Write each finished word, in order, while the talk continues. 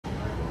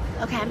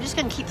Okay, I'm just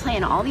gonna keep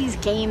playing all these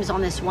games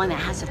on this one that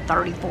has a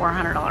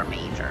 $3,400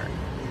 major.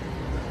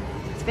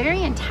 It's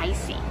very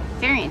enticing,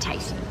 very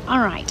enticing. All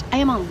right, I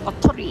am on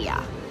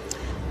Loteria.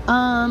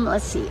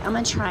 Let's see, I'm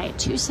gonna try a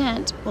 2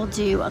 cent. We'll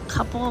do a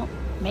couple,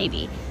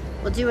 maybe.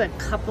 We'll do a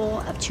couple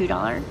of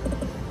 $2.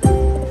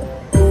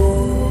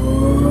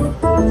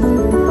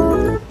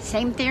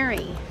 Same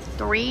theory,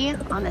 3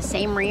 on the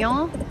same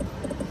reel.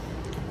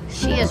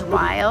 She is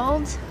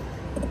wild.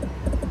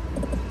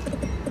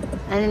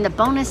 And then the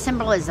bonus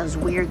symbol is those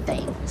weird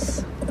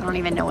things. I don't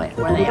even know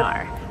where they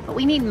are. But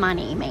we need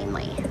money,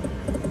 mainly.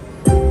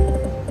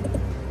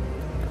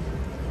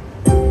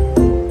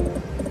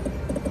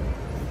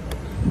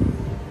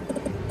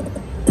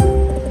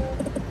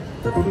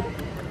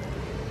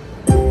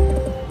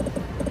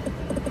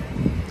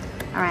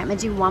 Alright, I'm going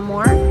to do one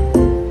more.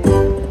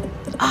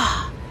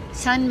 Ah,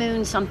 sun,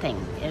 moon, something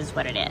is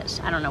what it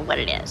is. I don't know what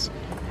it is.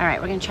 Alright,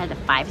 we're going to try the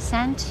 5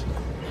 cent.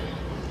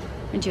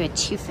 We're going to do a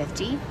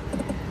 2.50.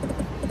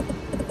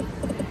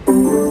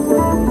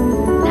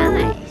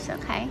 Nice,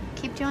 okay.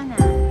 Keep doing that.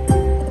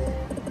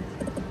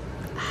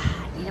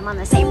 Need them on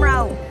the same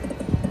row.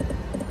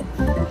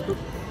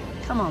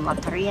 Come on,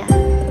 Loteria.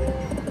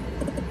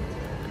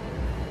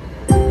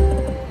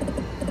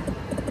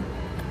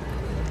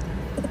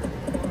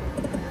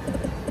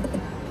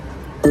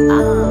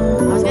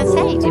 I was gonna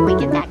say, did we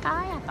get that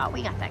guy? I thought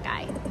we got that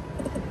guy.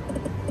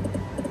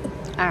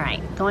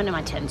 Alright, going to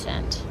my 10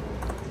 cent.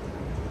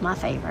 My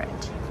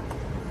favorite.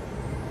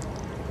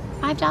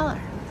 $5.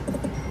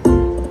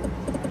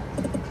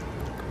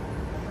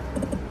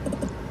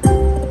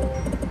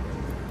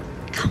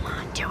 Come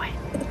on, do it.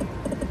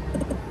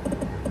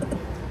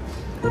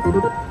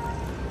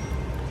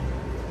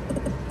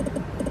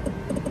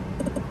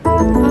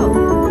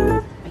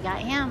 Oh, we got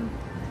him.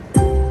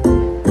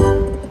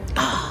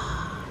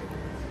 Oh,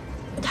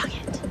 dang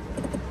it.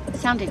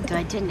 Sounded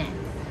good, didn't it?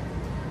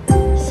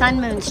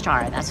 Sun, moon,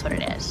 star, that's what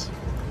it is.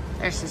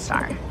 There's the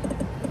star.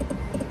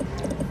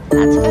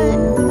 That's good.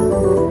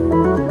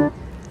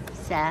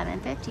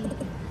 $7.50.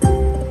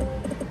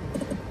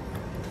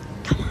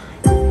 Come on.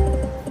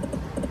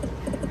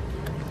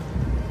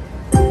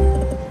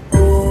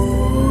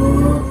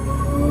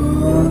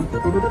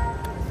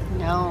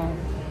 No.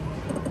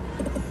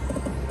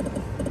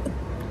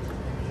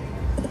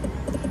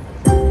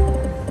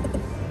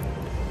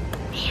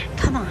 Man,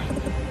 come on.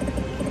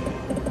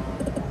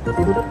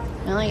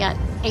 We only got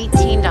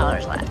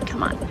 $18 left.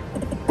 Come on.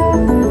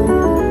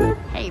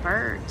 Hey,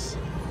 birds.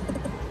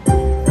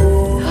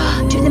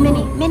 Do the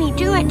mini. Mini,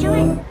 do it, do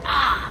it.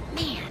 Ah,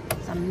 man.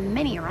 There's a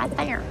mini right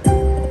there.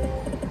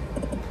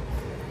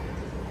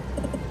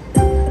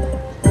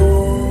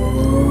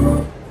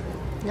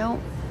 Nope.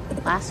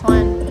 Last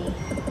one.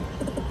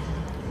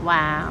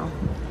 Wow.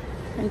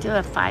 I'm going to do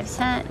a 5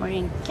 cent. We're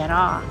going to get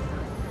off.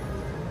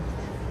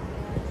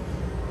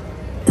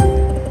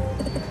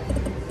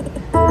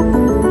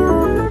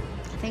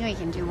 I think we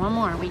can do one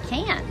more. We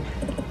can.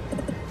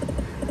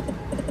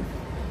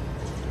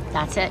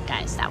 That's it,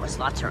 guys. That was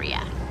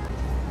Loteria.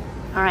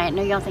 All right, I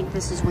know y'all think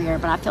this is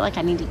weird, but I feel like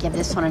I need to give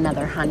this one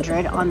another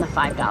 100 on the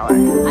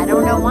 $5. I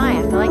don't know why.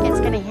 I feel like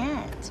it's going to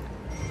hit.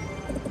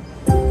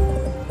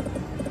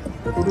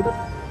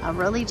 I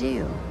really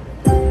do.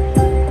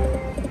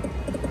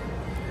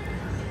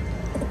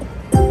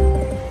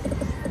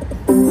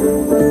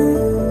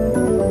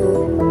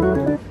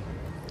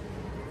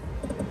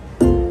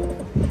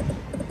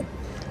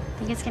 I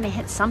think it's going to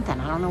hit something.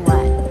 I don't know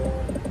what.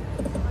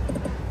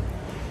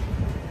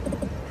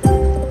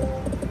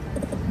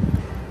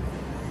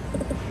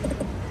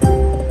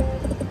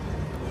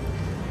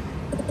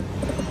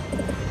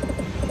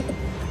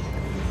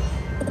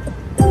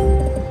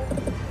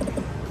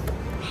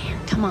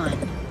 Come on.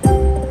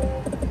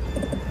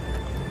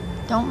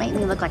 Don't make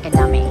me look like a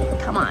dummy.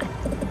 Come on.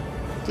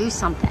 Do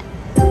something.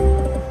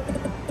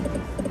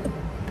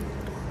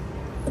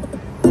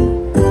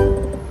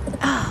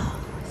 Oh,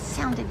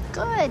 sounded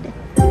good.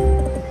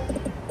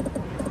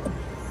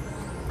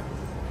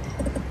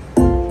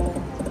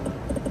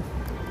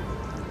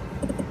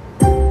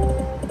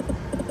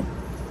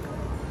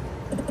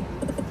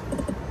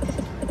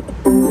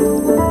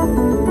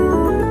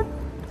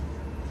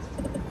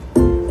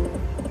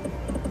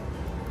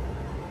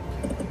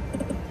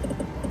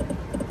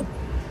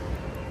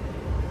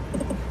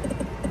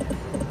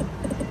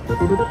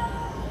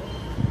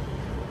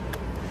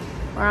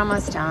 We're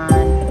almost done.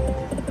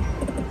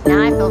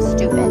 Now I feel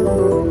stupid.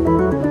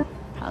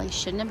 Probably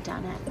shouldn't have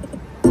done it.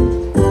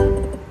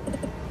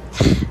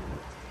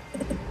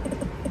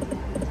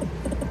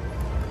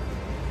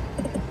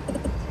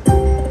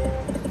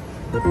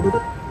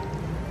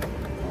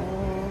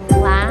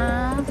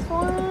 Last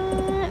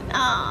one.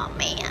 Oh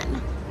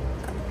man.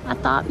 I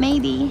thought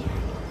maybe.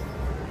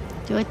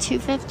 Do a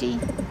 250.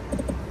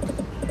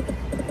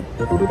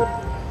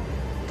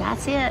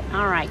 That's it.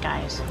 Alright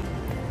guys.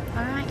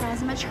 Alright guys,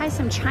 I'm going to try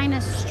some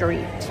China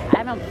Street. I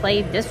haven't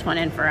played this one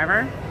in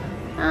forever.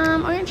 We're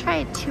going to try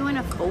a 2 and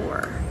a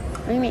 4.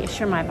 Let me make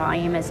sure my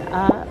volume is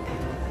up.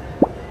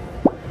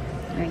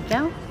 There we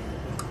go.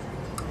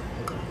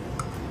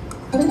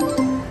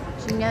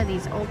 But you know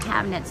these old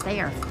cabinets, they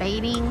are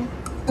fading.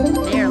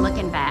 They are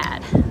looking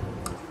bad.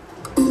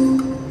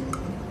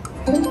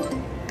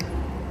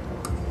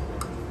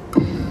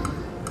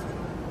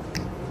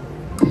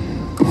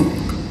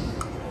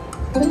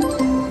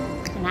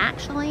 And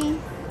actually,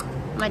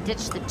 I'm gonna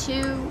ditch the 2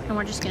 and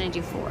we're just gonna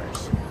do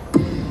 4s.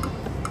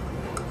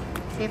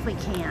 See if we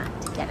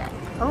can't get it.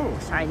 Oh,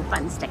 sorry, the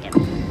button's sticking.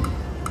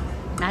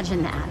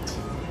 Imagine that.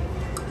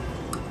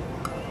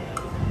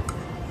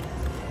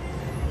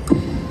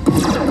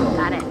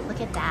 Got it.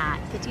 Look at that.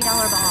 $50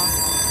 ball.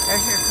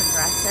 There's your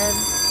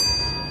progressives.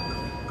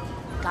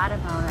 Got a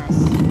bonus.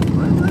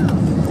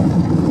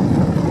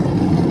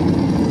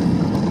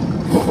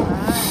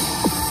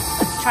 Alright.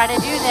 Let's try to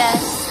do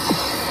this.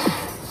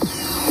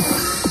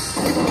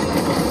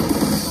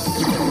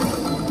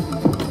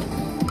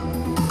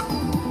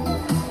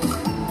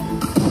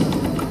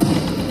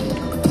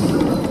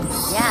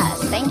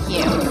 Yes, thank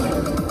you.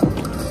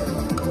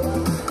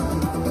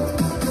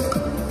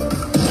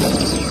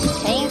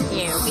 Thank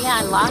you. We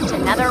unlocked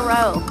another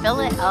row. Fill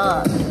it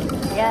up.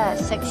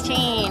 Yes,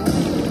 16.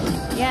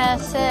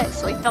 Yes,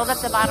 6. We filled up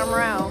the bottom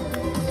row.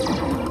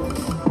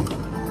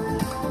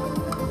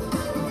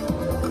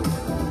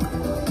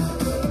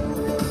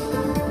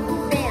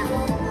 Bam.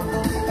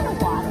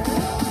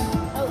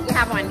 Oh, you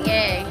have one.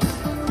 Yay.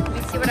 Let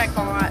me see what I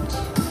got.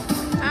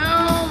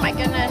 Oh, my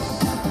goodness.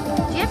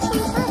 Do you have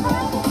cheese for a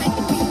bite?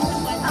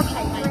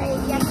 Okay, great.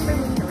 Yes,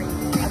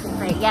 okay,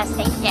 great. Yes,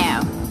 thank you.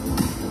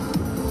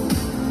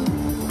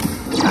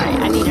 Sorry,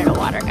 I needed a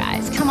water,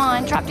 guys. Come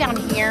on, drop down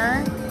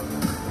here.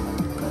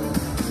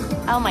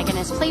 Oh my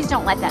goodness, please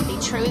don't let that be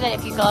true that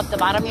if you fill up the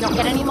bottom you don't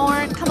get any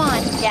more. Come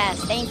on. Yes,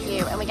 thank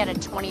you. And we got a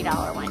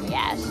 $20 one.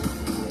 Yes.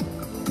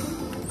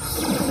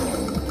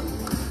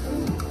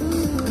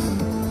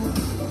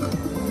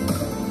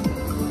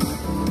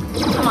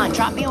 Come on,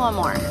 drop me one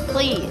more,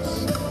 please.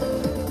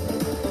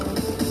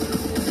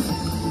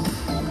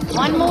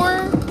 One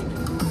more.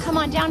 Come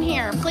on, down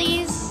here,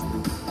 please.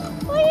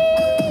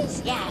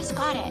 Please. Yes,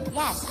 got it.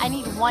 Yes, I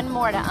need one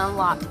more to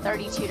unlock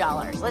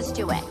 $32. Let's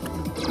do it.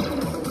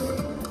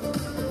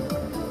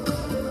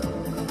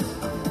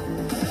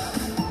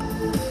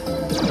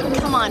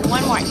 Come on,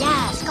 one more.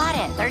 Yes, got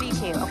it.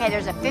 32. Okay,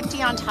 there's a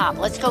 50 on top.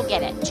 Let's go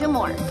get it. 2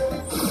 more.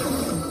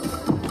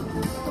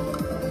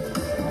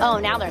 Oh,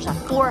 now there's a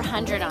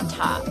 400 on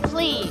top.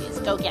 Please,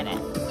 go get it.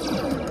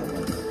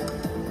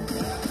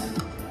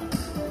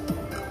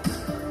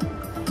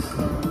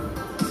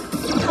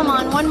 Come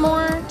on, one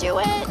more. Do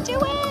it. Do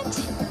it.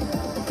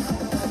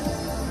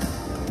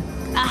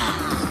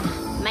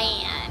 Ah,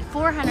 man.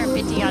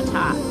 450 on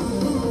top.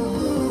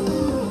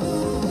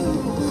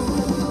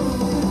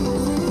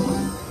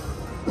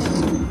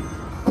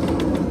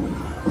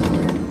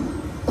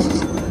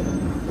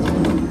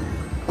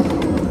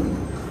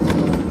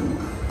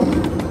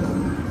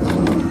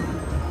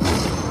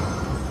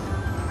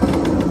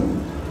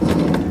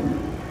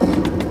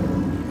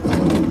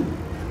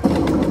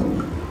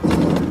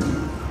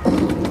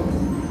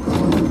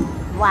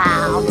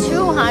 Wow,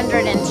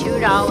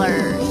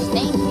 $202.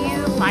 Thank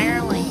you,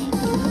 Firelink.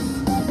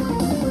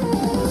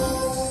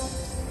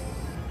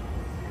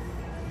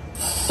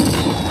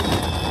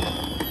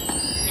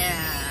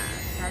 Yeah,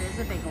 that is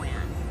a big win.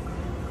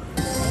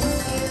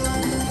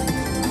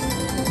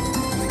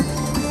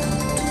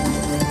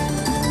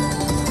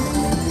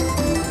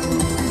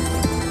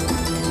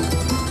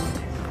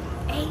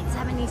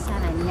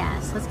 $877,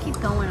 yes. Let's keep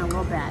going a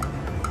little bit.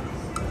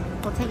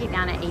 We'll take it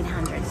down to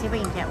 800. See if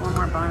we can get one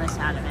more bonus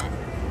out of it.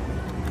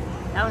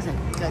 That was a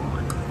good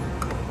one.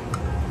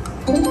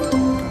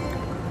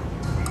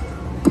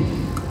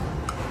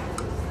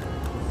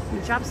 You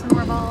drop some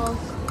more balls.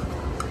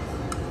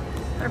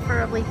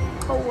 Preferably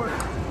 4.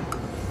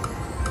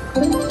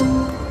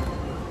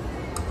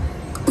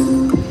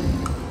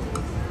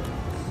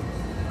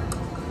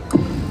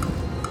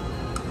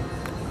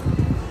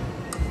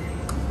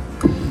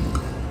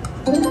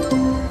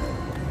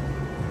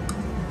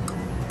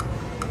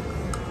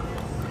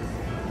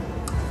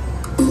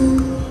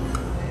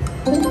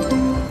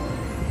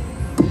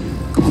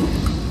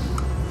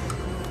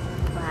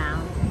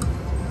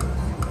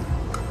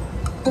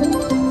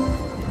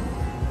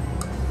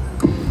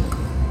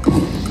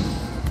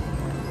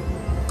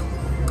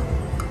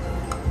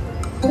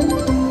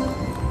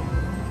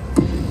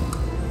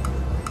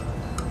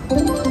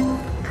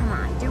 Come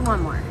on, do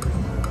one more.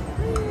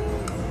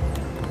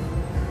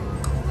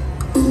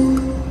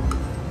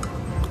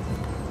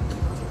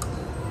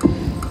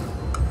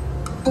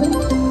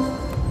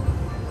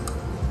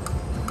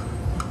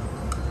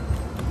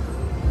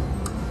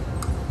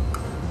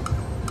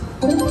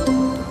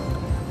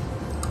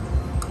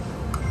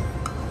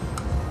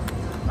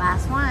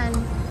 Last one.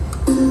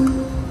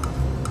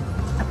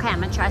 Okay, I'm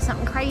gonna try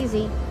something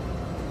crazy.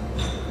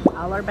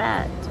 All or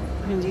bet.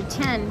 We're gonna do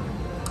 10.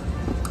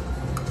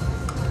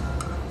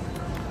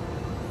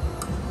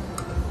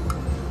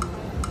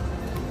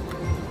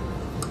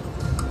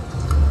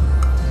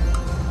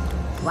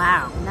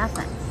 Wow,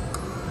 nothing.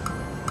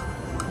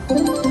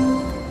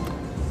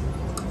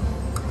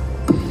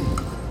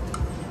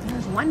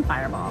 one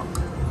fireball.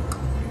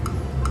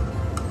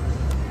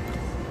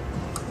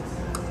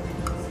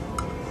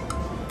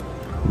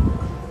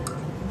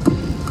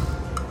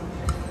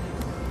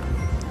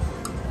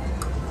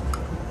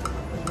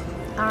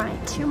 All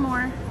right, 2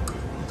 more.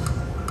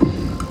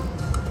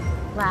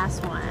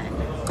 Last one.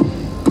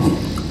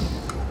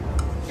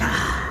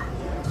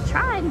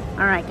 Tried.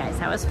 All right, guys,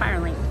 that was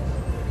Firelink.